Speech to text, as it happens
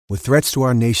With threats to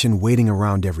our nation waiting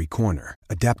around every corner,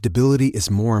 adaptability is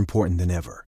more important than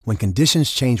ever. When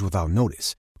conditions change without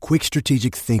notice, quick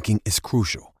strategic thinking is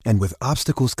crucial. And with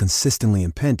obstacles consistently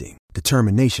impending,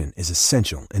 determination is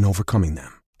essential in overcoming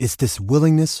them. It's this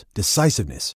willingness,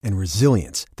 decisiveness, and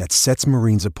resilience that sets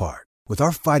Marines apart. With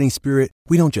our fighting spirit,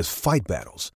 we don't just fight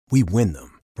battles, we win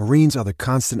them. Marines are the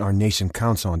constant our nation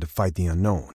counts on to fight the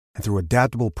unknown. And through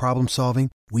adaptable problem solving,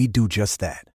 we do just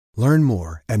that. Learn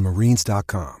more at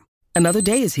marines.com. Another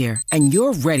day is here, and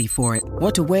you're ready for it.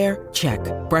 What to wear? Check.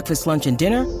 Breakfast, lunch, and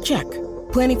dinner? Check.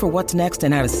 Planning for what's next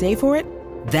and how to save for it?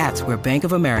 That's where Bank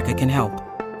of America can help.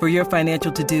 For your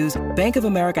financial to-dos, Bank of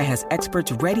America has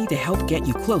experts ready to help get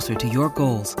you closer to your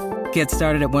goals. Get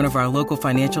started at one of our local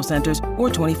financial centers or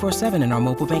 24/7 in our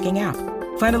mobile banking app.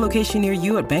 Find a location near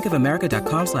you at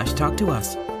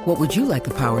bankofamerica.com/talktous. What would you like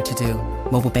the power to do?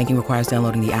 Mobile banking requires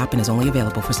downloading the app and is only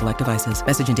available for select devices.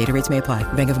 Message and data rates may apply.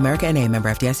 Bank of America N.A., member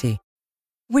FDIC.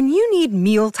 When you need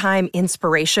mealtime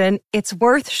inspiration, it's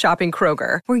worth shopping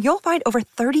Kroger, where you'll find over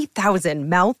 30,000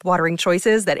 mouth-watering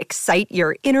choices that excite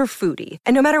your inner foodie.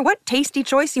 And no matter what tasty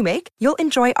choice you make, you'll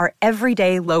enjoy our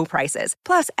everyday low prices,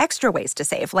 plus extra ways to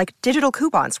save, like digital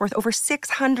coupons worth over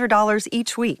 $600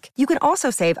 each week. You can also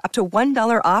save up to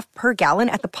 $1 off per gallon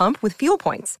at the pump with fuel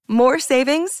points. More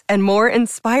savings and more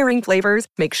inspiring flavors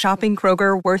make shopping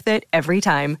Kroger worth it every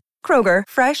time. Kroger,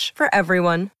 fresh for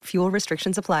everyone. Fuel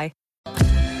restrictions apply.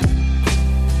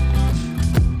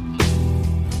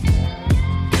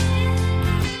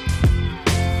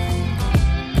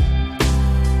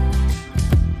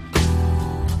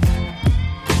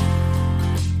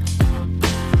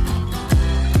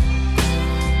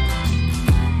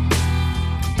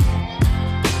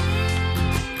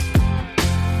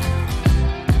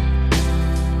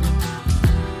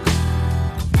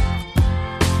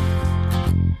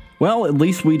 Well, at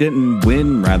least we didn't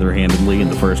win rather handedly in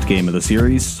the first game of the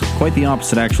series. Quite the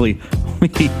opposite, actually.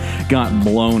 We got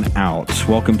blown out.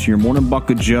 Welcome to your Mornin Buc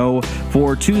of Joe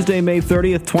for Tuesday, May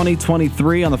 30th,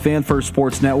 2023 on the Fan First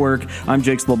Sports Network. I'm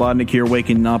Jake Slobodnik here,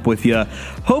 waking up with you.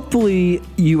 Hopefully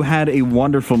you had a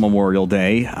wonderful Memorial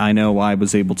Day. I know I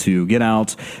was able to get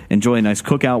out, enjoy a nice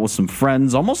cookout with some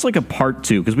friends, almost like a part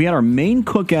two, because we had our main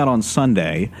cookout on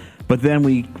Sunday, but then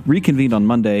we reconvened on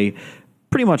Monday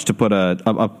pretty much to put a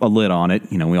lid on it.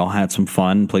 You know, we all had some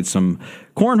fun, played some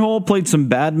cornhole, played some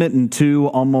badminton too,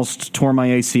 almost tore my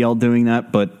ACL doing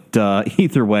that, but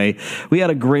either way, we had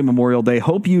a great Memorial Day.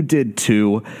 Hope you did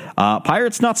too.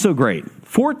 Pirates, not so great.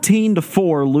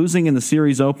 14-4, losing in the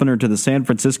series opener to the San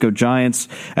Francisco Giants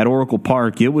at Oracle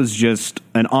Park. It was just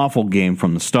an awful game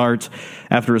from the start.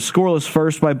 After a scoreless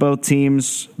first by both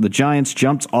teams, the Giants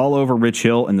jumped all over Rich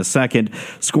Hill in the second,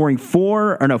 scoring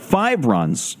 5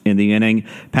 runs in the inning.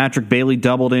 Patrick Bailey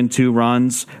doubled in 2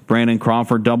 runs. Brandon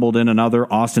Crawford doubled in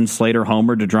another. Austin Slater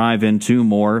homered to drive in 2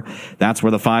 more. That's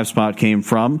where the 5 spot came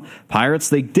from. Pirates,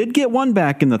 they did get 1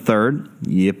 back in the third.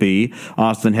 Yippee.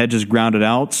 Austin Hedges grounded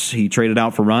out. He traded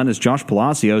out for run as Josh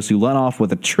Palacios, who led off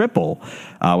with a triple,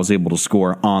 was able to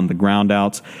score on the ground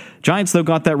out. Giants, though,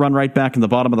 got that run right back in the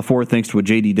bottom of the fourth thanks to a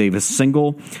J.D. Davis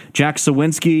single. Jack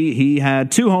Sawinski, he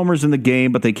had 2 homers in the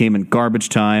game, but they came in garbage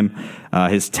time.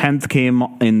 His 10th came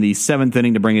in the 7th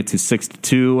inning to bring it to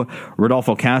 6-2.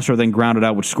 Rodolfo Castro then grounded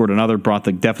out, which scored another, brought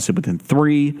the deficit within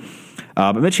 3.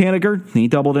 But Mitch Haniger, he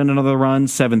doubled in another run,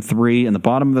 7-3. In the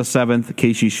bottom of the 7th,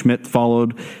 Casey Schmidt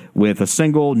followed with a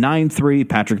single, 9-3.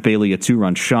 Patrick Bailey, a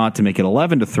 2-run shot to make it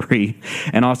 11-3.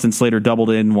 And Austin Slater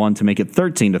doubled in 1 to make it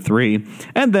 13-3.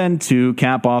 And then to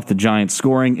cap off the Giants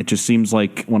scoring, it just seems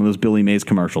like one of those Billy Mays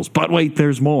commercials. But wait,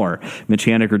 there's more. Mitch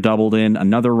Haniger doubled in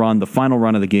another run, the final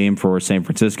run of the game for San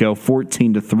Francisco,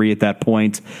 14-3 at that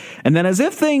point. And then as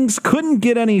if things couldn't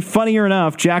get any funnier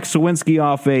enough, Jack Sawinski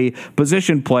off a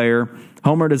position player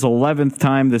homered his 11th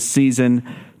time this season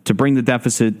to bring the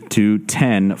deficit to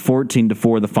 10,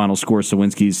 14-4, the final score.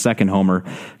 Sawinski's second homer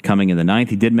coming in the 9th.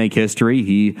 He did make history.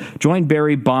 He joined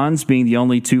Barry Bonds, being the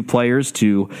only 2 players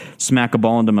to smack a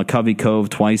ball into McCovey Cove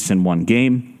twice in one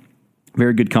game.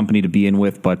 Very good company to be in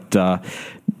with, but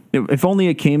if only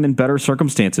it came in better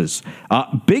circumstances.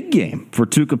 Big game for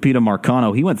Tucupita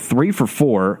Marcano. He went 3 for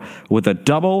 4 with a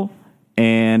double.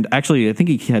 And actually, I think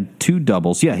he had 2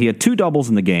 doubles. Yeah, he had 2 doubles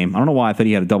in the game. I don't know why I thought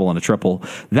he had a double and a triple.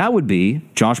 That would be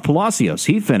Josh Palacios.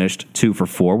 He finished 2 for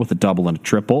 4 with a double and a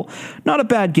triple. Not a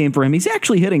bad game for him. He's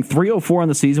actually hitting .304 on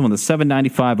the season with a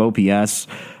 .795 OPS.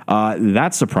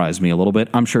 That surprised me a little bit.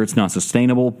 I'm sure it's not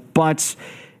sustainable, but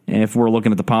if we're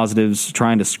looking at the positives,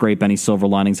 trying to scrape any silver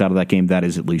linings out of that game, that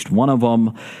is at least one of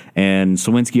them. And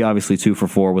Sawinski, obviously 2 for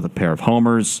 4 with a pair of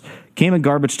homers. Came in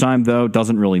garbage time, though.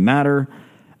 Doesn't really matter.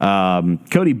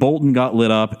 Cody Bolton got lit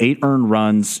up, 8 earned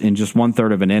runs in just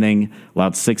 1/3 of an inning,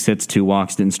 allowed 6 hits, 2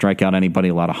 walks, didn't strike out anybody,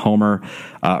 allowed a homer.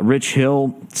 Rich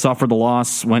Hill suffered the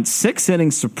loss, went 6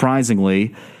 innings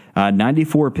surprisingly,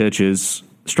 94 pitches,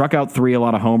 struck out 3,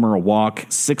 allowed a homer, a walk,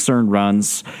 6 earned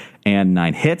runs, and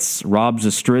 9 hits. Rob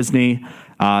Zastryzny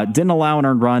didn't allow an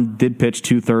earned run, did pitch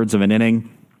 2/3 of an inning.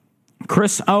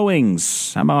 Chris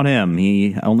Owings, how about him?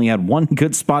 He only had 1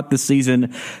 good spot this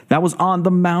season. That was on the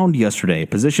mound yesterday.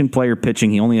 Position player pitching,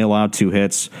 he only allowed 2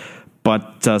 hits,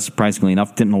 but surprisingly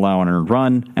enough, didn't allow an earned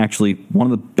run. Actually, one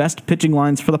of the best pitching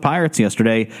lines for the Pirates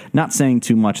yesterday. Not saying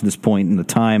too much at this point in the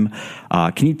time.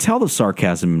 Can you tell the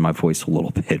sarcasm in my voice a little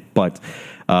bit? But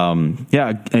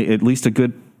yeah, at least a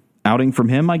good outing from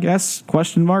him, I guess?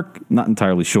 Question mark? Not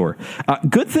entirely sure.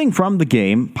 Good thing from the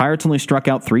game, Pirates only struck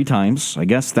out 3 times. I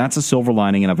guess that's a silver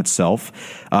lining in of itself.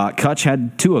 Kutch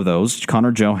had 2 of those.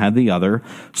 Connor Joe had the other.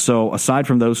 So aside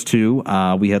from those 2,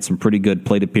 we had some pretty good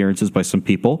plate appearances by some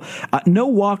people. No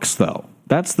walks, though.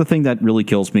 That's the thing that really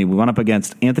kills me. We went up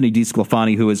against Anthony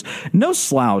DeSclafani, who is no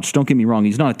slouch. Don't get me wrong.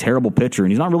 He's not a terrible pitcher,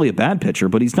 and he's not really a bad pitcher,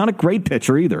 but he's not a great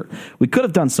pitcher either. We could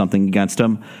have done something against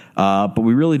him, but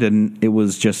we really didn't. It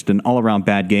was just an all-around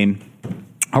bad game.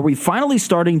 Are we finally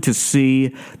starting to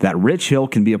see that Rich Hill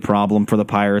can be a problem for the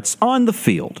Pirates on the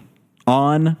field?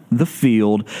 On the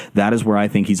field, that is where I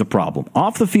think he's a problem.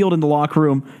 Off the field in the locker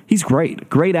room, he's great.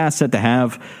 Great asset to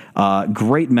have.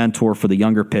 Great mentor for the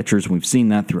younger pitchers. We've seen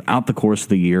that throughout the course of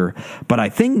the year. But I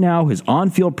think now his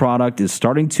on-field product is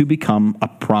starting to become a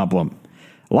problem.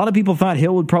 A lot of people thought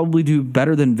Hill would probably do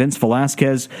better than Vince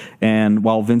Velasquez. And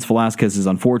while Vince Velasquez is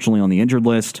unfortunately on the injured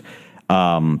list,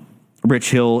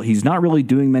 Rich Hill, he's not really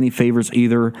doing many favors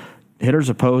either.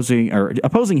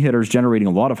 Opposing hitters generating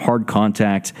a lot of hard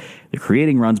contact. They're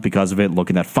creating runs because of it. Look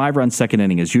at that 5-run second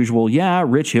inning as usual. Yeah,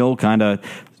 Rich Hill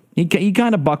he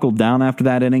kind of buckled down after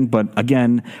that inning, but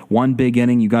again, 1 big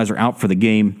inning, you guys are out for the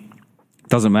game.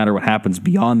 Doesn't matter what happens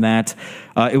beyond that.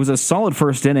 It was a solid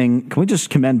first inning. Can we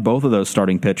just commend both of those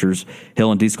starting pitchers,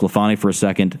 Hill and DeSclafani, for a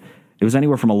second? It was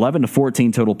anywhere from 11 to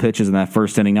 14 total pitches in that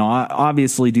first inning. Now,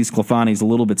 obviously, DeSclafani's a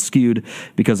little bit skewed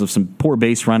because of some poor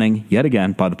base running, yet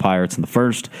again, by the Pirates in the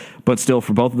first. But still,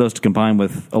 for both of those to combine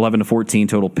with 11 to 14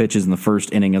 total pitches in the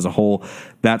first inning as a whole,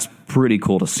 that's pretty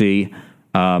cool to see.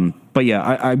 But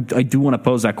yeah, I do want to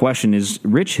pose that question. Is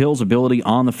Rich Hill's ability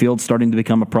on the field starting to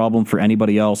become a problem for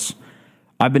anybody else?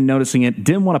 I've been noticing it.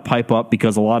 Didn't want to pipe up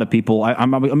because a lot of people,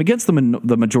 I'm against the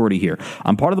majority here.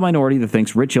 I'm part of the minority that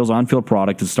thinks Rich Hill's on-field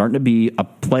product is starting to be a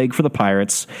plague for the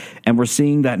Pirates, and we're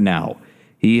seeing that now.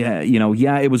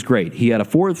 It was great. He had a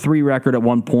 4.3 record at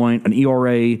one point, an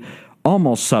ERA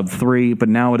almost sub-3, but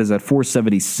now it is at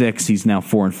 4.76. He's now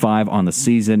 4-5 on the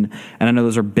season, and I know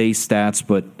those are base stats,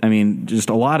 but I mean, just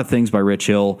a lot of things by Rich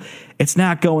Hill. It's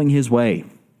not going his way,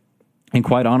 and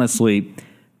quite honestly,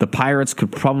 the Pirates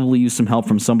could probably use some help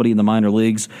from somebody in the minor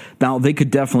leagues. Now, they could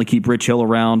definitely keep Rich Hill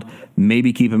around,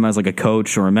 maybe keep him as like a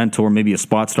coach or a mentor, maybe a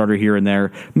spot starter here and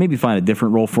there, maybe find a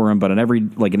different role for him, but in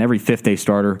every fifth-day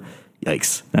starter,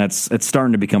 yikes, it's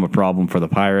starting to become a problem for the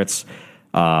Pirates.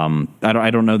 I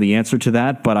don't know the answer to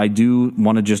that, but I do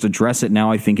want to just address it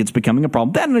now. I think it's becoming a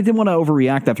problem. Then I didn't want to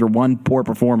overreact after one poor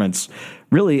performance.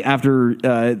 Really, after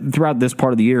throughout this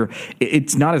part of the year,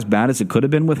 it's not as bad as it could have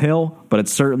been with Hill, but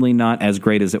it's certainly not as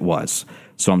great as it was.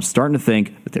 So I'm starting to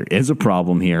think that there is a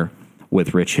problem here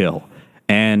with Rich Hill.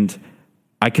 And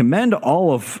I commend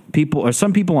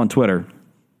some people on Twitter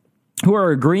who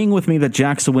are agreeing with me that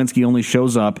Jack Sawinski only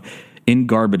shows up in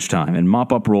garbage time and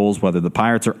mop-up roles, whether the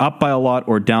Pirates are up by a lot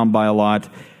or down by a lot.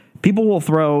 People will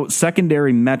throw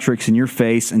secondary metrics in your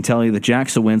face and tell you that Jack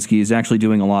Sawinski is actually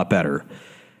doing a lot better.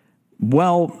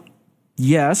 Well,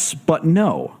 yes, but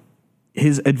no.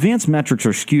 His advanced metrics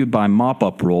are skewed by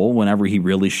mop-up role whenever he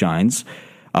really shines.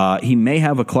 He may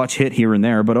have a clutch hit here and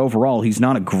there, but overall, he's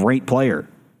not a great player.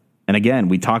 And again,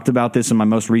 we talked about this in my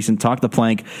most recent Talk the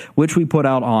Plank, which we put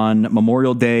out on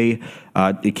Memorial Day.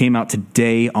 It came out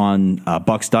today on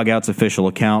Bucks Dugout's official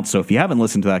account. So if you haven't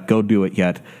listened to that, go do it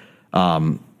yet.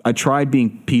 I tried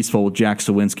being peaceful with Jack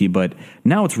Sawinski, but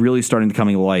now it's really starting to come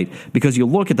to light because you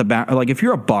look at the back. Like if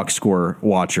you're a box score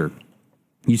watcher,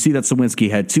 you see that Sawinski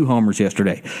had 2 homers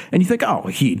yesterday, and you think, oh,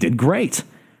 he did great.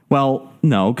 Well,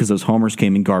 no, because those homers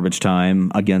came in garbage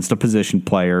time against a position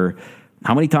player.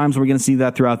 How many times are we going to see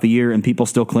that throughout the year and people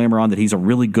still clamor on that he's a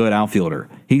really good outfielder?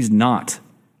 He's not,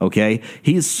 okay?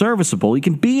 He is serviceable. He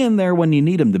can be in there when you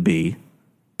need him to be,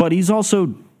 but he's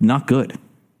also not good.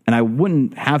 And I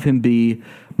wouldn't have him be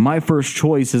my first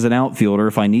choice as an outfielder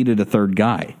if I needed a third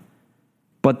guy.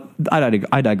 But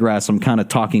I digress. I'm kind of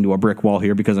talking to a brick wall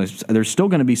here because there's still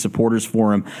going to be supporters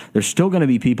for him. There's still going to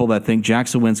be people that think Jack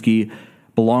Sawinski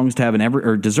belongs to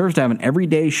have deserves to have an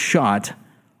everyday shot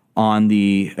on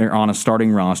a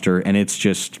starting roster, and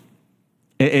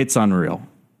it's unreal.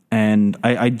 And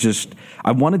I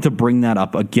wanted to bring that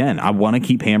up again. I want to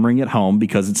keep hammering it home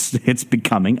because it's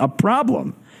becoming a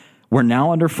problem. We're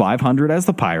now under 500 as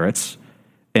the Pirates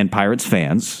and Pirates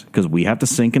fans because we have to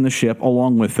sink in the ship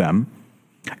along with them.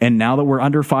 And now that we're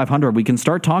under 500, we can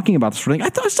start talking about this sort of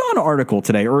thing. I saw an article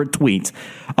today or a tweet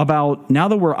about now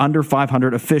that we're under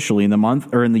 500 officially in the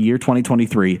month or in the year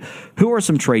 2023, who are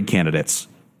some trade candidates?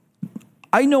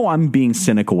 I know I'm being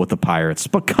cynical with the Pirates,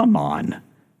 but come on.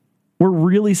 We're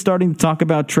really starting to talk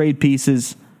about trade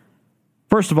pieces.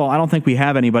 First of all, I don't think we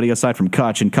have anybody aside from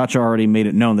Kutch, and Kutch already made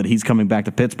it known that he's coming back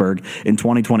to Pittsburgh in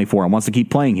 2024 and wants to keep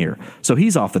playing here. So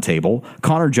he's off the table.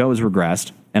 Connor Joe has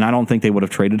regressed, and I don't think they would have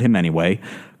traded him anyway.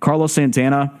 Carlos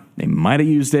Santana, they might have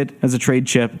used it as a trade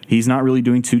chip. He's not really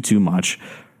doing too much.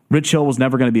 Rich Hill was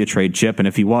never going to be a trade chip, and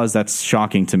if he was, that's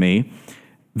shocking to me.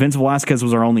 Vince Velasquez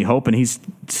was our only hope, and he's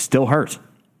still hurt.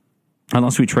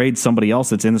 Unless we trade somebody else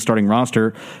that's in the starting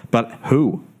roster. But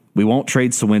who? We won't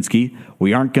trade Sawinski.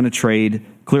 We aren't going to trade,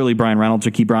 clearly, Brian Reynolds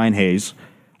or Brian Hayes.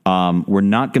 We're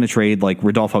not going to trade like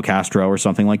Rodolfo Castro or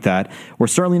something like that. We're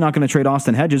certainly not going to trade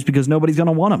Austin Hedges because nobody's going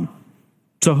to want him.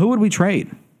 So who would we trade?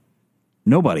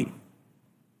 Nobody.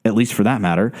 At least for that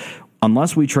matter.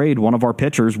 Unless we trade one of our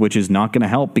pitchers, which is not going to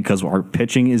help because our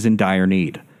pitching is in dire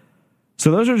need. So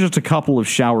those are just a couple of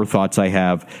shower thoughts I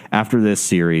have after this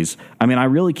series. I mean, I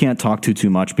really can't talk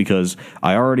too much because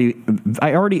I already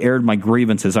aired my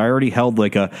grievances. I already held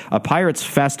like a Pirates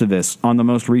Festivus on the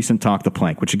most recent Talk the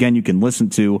Plank, which again you can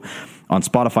listen to on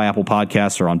Spotify, Apple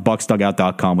Podcasts, or on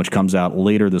bucksdugout.com, which comes out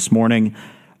later this morning.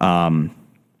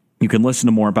 You can listen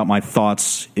to more about my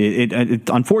thoughts. It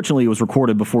unfortunately, it was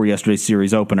recorded before yesterday's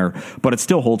series opener, but it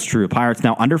still holds true. Pirates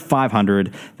now under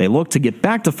 500. They look to get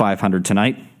back to 500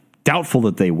 tonight. Doubtful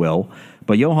that they will,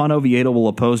 but Johan Oviedo will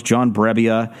oppose John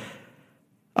Brebbia.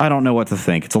 I don't know what to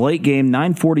think. It's a late game,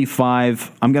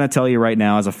 9:45. I'm going to tell you right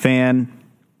now, as a fan,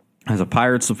 as a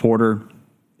Pirates supporter,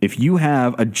 if you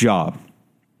have a job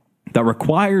that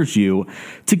requires you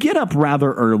to get up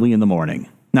rather early in the morning.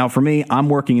 Now, for me, I'm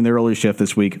working in the early shift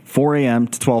this week, 4 a.m.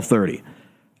 to 12:30.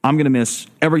 I'm going to miss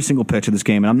every single pitch of this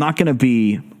game, and I'm not going to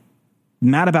be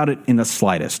mad about it in the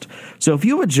slightest. So if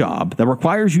you have a job that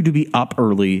requires you to be up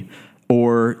early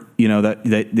or, you know,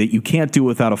 that you can't do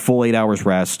without a full 8 hours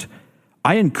rest,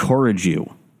 I encourage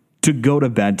you to go to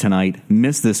bed tonight,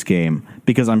 miss this game,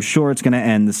 because I'm sure it's going to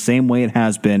end the same way it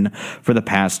has been for the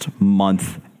past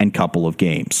month and couple of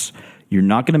games. You're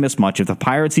not going to miss much. If the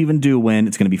Pirates even do win,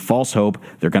 it's going to be false hope.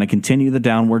 They're going to continue the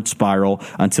downward spiral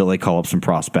until they call up some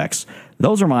prospects.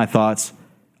 Those are my thoughts.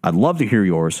 I'd love to hear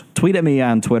yours. Tweet at me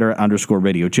on Twitter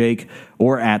 @RadioJake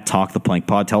or at Talk the Plank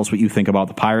Pod. Tell us what you think about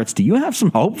the Pirates. Do you have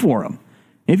some hope for them?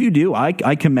 If you do, I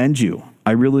commend you.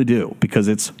 I really do, because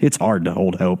it's hard to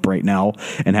hold hope right now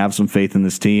and have some faith in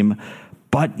this team.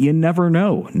 But you never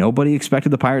know. Nobody expected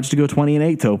the Pirates to go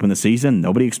 20-8 to open the season.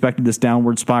 Nobody expected this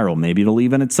downward spiral. Maybe it'll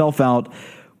even itself out.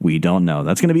 We don't know.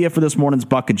 That's going to be it for this morning's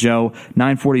Buck of Joe.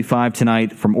 9:45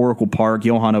 tonight from Oracle Park.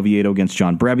 Johan Oviedo against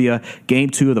John Brebbia.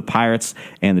 Game 2 of the Pirates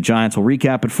and the Giants. Will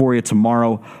recap it for you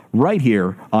tomorrow right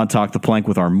here on Talk the Plank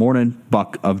with our Mornin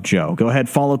Buc of Joe. Go ahead,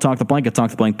 follow Talk the Plank at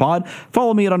Talk the Plank Pod.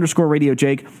 Follow me at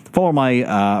 _RadioJake.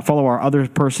 Follow our other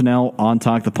personnel on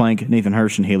Talk the Plank, Nathan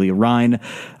Hirsch and Haley Ryan.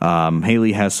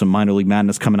 Haley has some minor league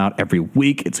madness coming out every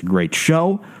week. It's a great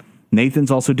show.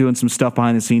 Nathan's also doing some stuff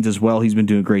behind the scenes as well. He's been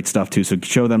doing great stuff too, so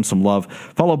show them some love.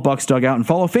 Follow Bucks Dugout and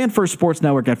follow Fan First Sports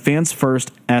Network at Fans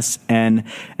First SN. And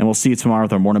we'll see you tomorrow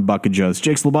with our Mornin Buc of Joe.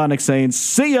 Jake Slobodnik saying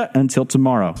see ya until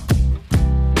tomorrow.